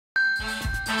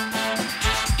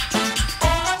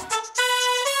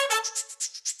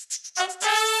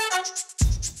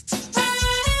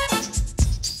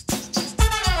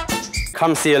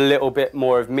come see a little bit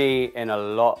more of me in a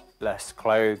lot less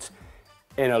clothes,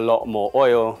 in a lot more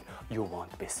oil, you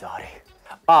won't be sorry.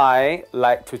 I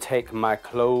like to take my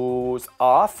clothes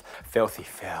off, filthy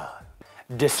Phil.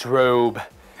 Disrobe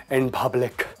in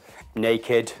public,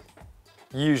 naked,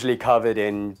 usually covered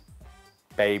in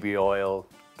baby oil,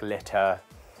 glitter,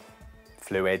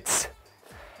 fluids.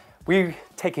 We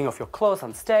taking off your clothes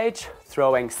on stage,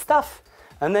 throwing stuff,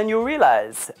 and then you'll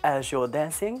realize as you're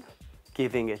dancing,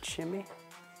 giving it shimmy,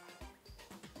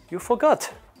 you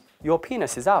forgot your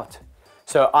penis is out.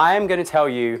 So I'm going to tell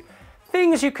you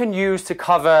things you can use to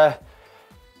cover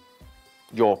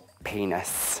your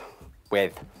penis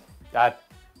with a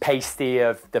pasty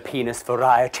of the penis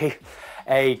variety,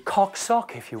 a cock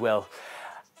sock, if you will.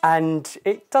 And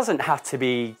it doesn't have to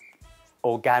be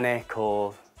organic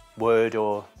or wood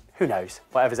or who knows,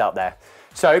 whatever's out there.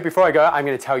 So before I go, I'm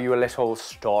going to tell you a little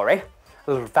story,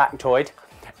 a little factoid.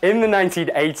 In the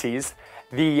 1980s,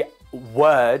 the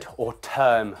word or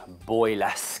term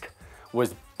boylesque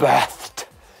was birthed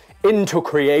into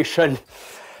creation,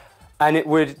 and it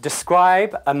would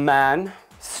describe a man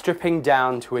stripping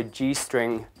down to a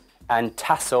G-string and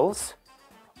tassels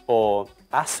or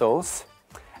assels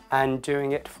and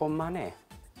doing it for money.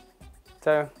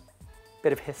 So,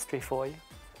 bit of history for you.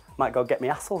 Might go get me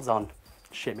assels on.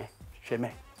 Shimmy,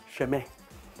 shimmy, shimmy.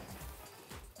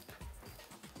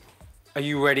 Are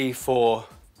you ready for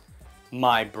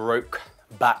my broke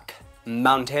back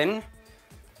mountain?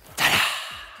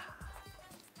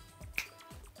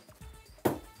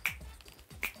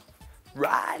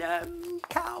 Ride 'em,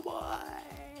 cowboy!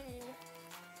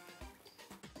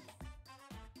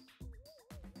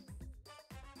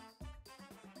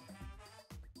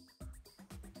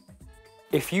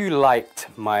 If you liked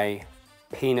my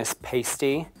penis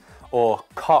pasty or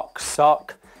cock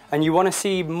sock and you want to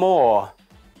see more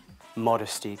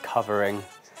modesty covering,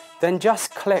 then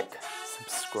just click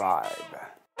subscribe.